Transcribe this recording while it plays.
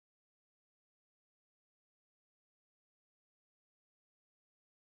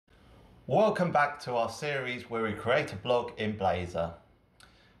Welcome back to our series where we create a blog in Blazor.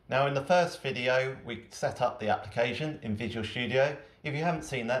 Now in the first video we set up the application in Visual Studio. If you haven't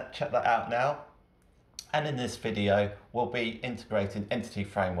seen that, check that out now. And in this video we'll be integrating Entity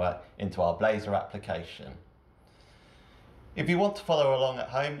Framework into our Blazor application. If you want to follow along at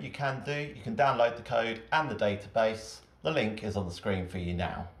home, you can do. You can download the code and the database. The link is on the screen for you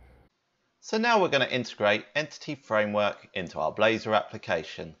now. So now we're going to integrate Entity Framework into our Blazor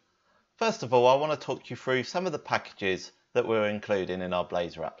application. First of all, I want to talk you through some of the packages that we're including in our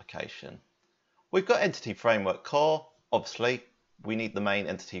Blazor application. We've got Entity Framework Core. Obviously, we need the main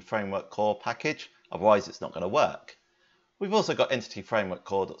Entity Framework Core package, otherwise it's not going to work. We've also got Entity Framework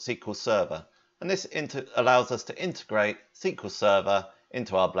Core.SQL Server, and this allows us to integrate SQL Server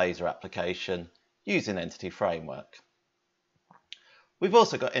into our Blazor application using Entity Framework. We've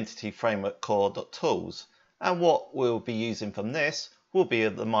also got Entity Framework Core.Tools, and what we'll be using from this will be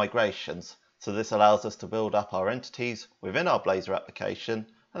the migrations. So this allows us to build up our entities within our Blazor application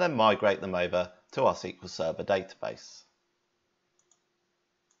and then migrate them over to our SQL Server database.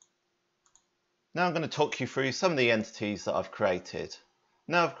 Now I'm going to talk you through some of the entities that I've created.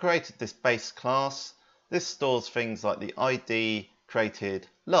 Now I've created this base class. This stores things like the ID, created,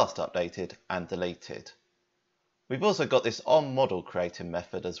 last updated and deleted. We've also got this onModel creating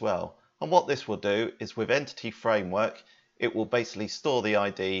method as well. And what this will do is with Entity Framework, it will basically store the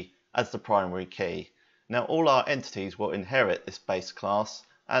ID as the primary key. Now all our entities will inherit this base class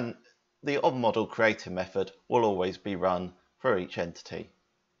and the onModel creating method will always be run for each entity.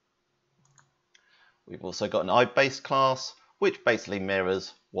 We've also got an iBase class which basically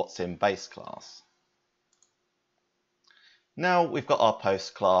mirrors what's in base class. Now we've got our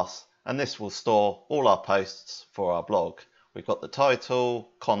post class and this will store all our posts for our blog. We've got the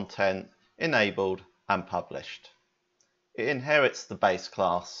title, content, enabled and published. It inherits the base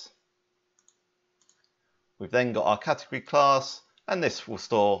class. We've then got our category class and this will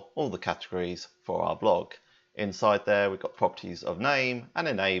store all the categories for our blog. Inside there we've got properties of name and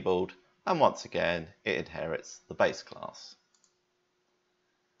enabled, and once again it inherits the base class.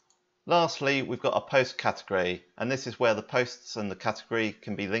 Lastly, we've got our post category, and this is where the posts and the category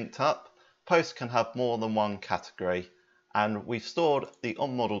can be linked up. Posts can have more than one category, and we've stored the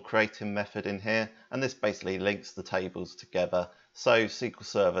onModel creating method in here, and this basically links the tables together so SQL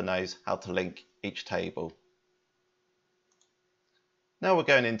Server knows how to link each table. Now we're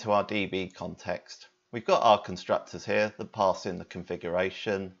going into our DB context. We've got our constructors here that pass in the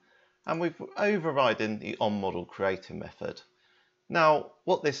configuration, and we've overridden the onModel creating method. Now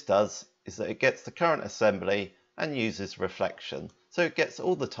what this does is that it gets the current assembly and uses reflection. So it gets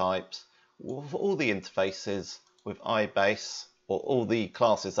all the types, all the interfaces with iBase, or all the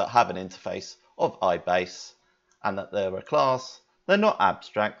classes that have an interface of iBase, and that they're a class. They're not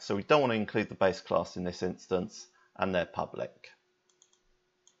abstract, so we don't want to include the base class in this instance, and they're public.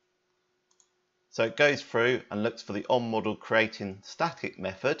 So it goes through and looks for the onModel creating static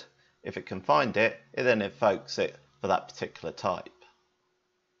method. If it can find it, it then invokes it for that particular type.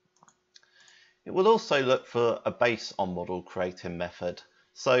 It will also look for a base onModel creating method.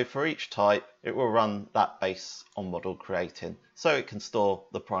 So for each type, it will run that base onModel creating, so it can store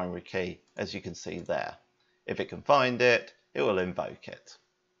the primary key, as you can see there. If it can find it, it will invoke it.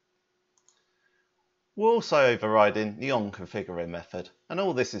 We're also overriding the onConfiguring method, and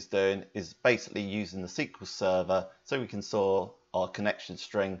all this is doing is basically using the SQL Server so we can store our connection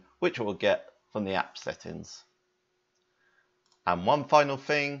string, which we'll get from the app settings. And one final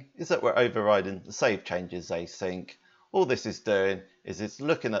thing is that we're overriding the save changes async. All this is doing is it's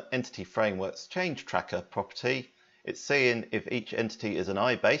looking at Entity Framework's change tracker property. It's seeing if each entity is an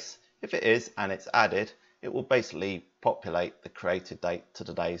iBase. If it is and it's added, it will basically populate the created date to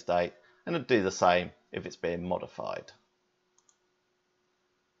today's date, and it'll do the same if it's being modified.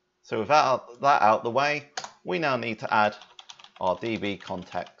 So with that out the way, we now need to add our DB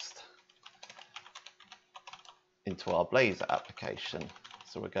context into our Blazor application.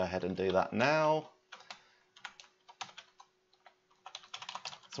 So we'll go ahead and do that now.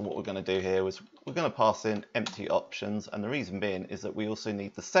 So what we're going to do here is we're going to pass in empty options, and the reason being is that we also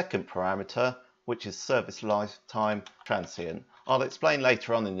need the second parameter, which is service lifetime transient. I'll explain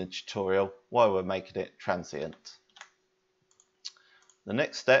later on in the tutorial why we're making it transient. The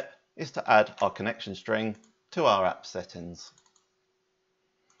next step is to add our connection string to our app settings.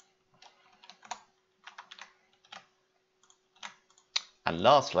 And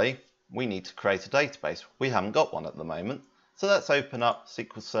lastly, we need to create a database. We haven't got one at the moment. So let's open up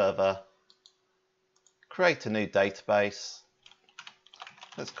SQL Server, create a new database.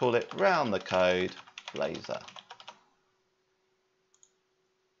 Let's call it Round the Code Blazor.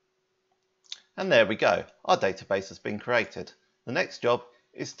 And there we go, our database has been created. The next job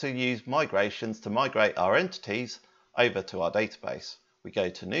is to use migrations to migrate our entities over to our database. We go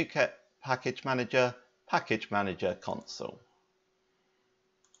to New Package Manager Console.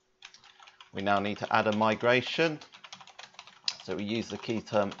 We now need to add a migration. So we use the key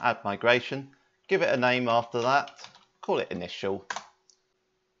term add migration, give it a name after that, call it initial.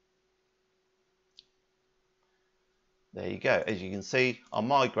 There you go. As you can see, our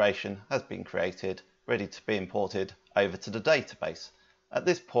migration has been created, ready to be imported over to the database. At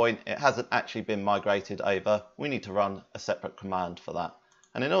this point, it hasn't actually been migrated over. We need to run a separate command for that.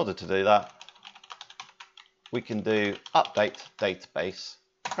 And in order to do that, we can do update database,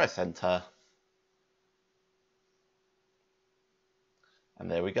 press enter.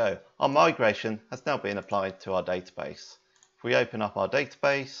 And there we go. Our migration has now been applied to our database. If we open up our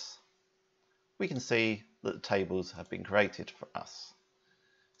database, we can see that the tables have been created for us.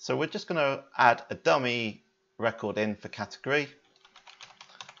 So we're just going to add a dummy record in for category.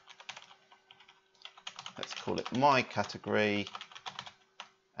 Let's call it my category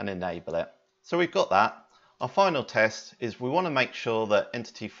and enable it. So we've got that. Our final test is we want to make sure that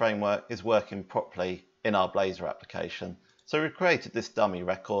Entity Framework is working properly in our Blazor application. So we've created this dummy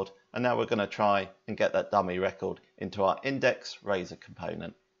record, and now we're going to try and get that dummy record into our index razor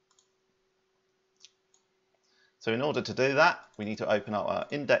component. So in order to do that, we need to open up our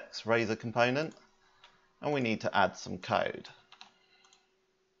index razor component, and we need to add some code.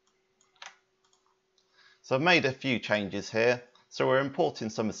 So I've made a few changes here. So we're importing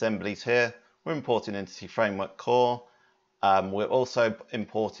some assemblies here. We're importing Entity Framework core. We're also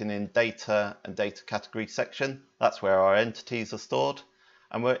importing in data and data category section. That's where our entities are stored.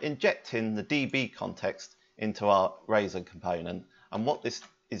 And we're injecting the DB context into our razor component. And what this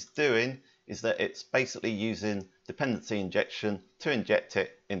is doing is that it's basically using dependency injection to inject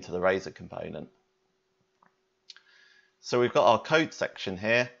it into the razor component. So we've got our code section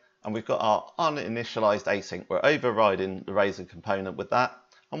here, and we've got our uninitialized async. We're overriding the razor component with that.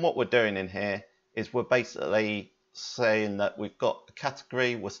 And what we're doing in here is we're basically saying that we've got a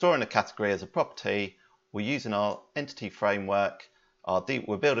category, we're storing a category as a property, we're using our entity framework,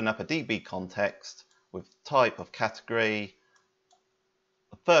 we're building up a DB context with type of category,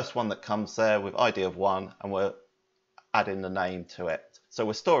 the first one that comes there with ID of 1, and we're adding the name to it. So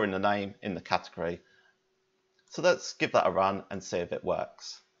we're storing the name in the category. So let's give that a run and see if it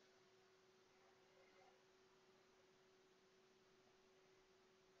works.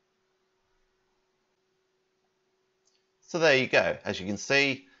 So there you go. As you can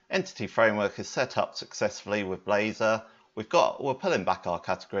see, Entity Framework is set up successfully with Blazor. We're pulling back our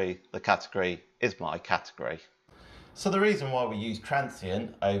category. The category is my category. So the reason why we use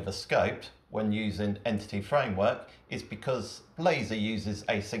transient over scoped when using Entity Framework is because Blazor uses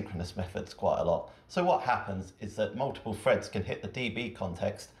asynchronous methods quite a lot. So what happens is that multiple threads can hit the DB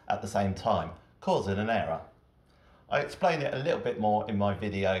context at the same time, causing an error. I explain it a little bit more in my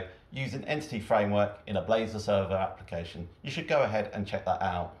video using Entity Framework in a Blazor server application. You should go ahead and check that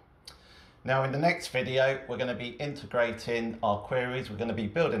out. Now in the next video, we're going to be integrating our queries. We're going to be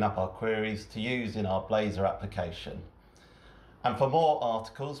building up our queries to use in our Blazor application. And for more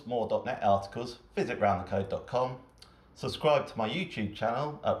articles, more .NET articles, visit roundthecode.com. Subscribe to my YouTube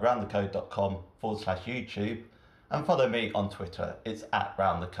channel at roundthecode.com/YouTube, and follow me on Twitter. It's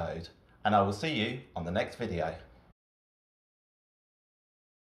 @roundthecode. And I will see you on the next video.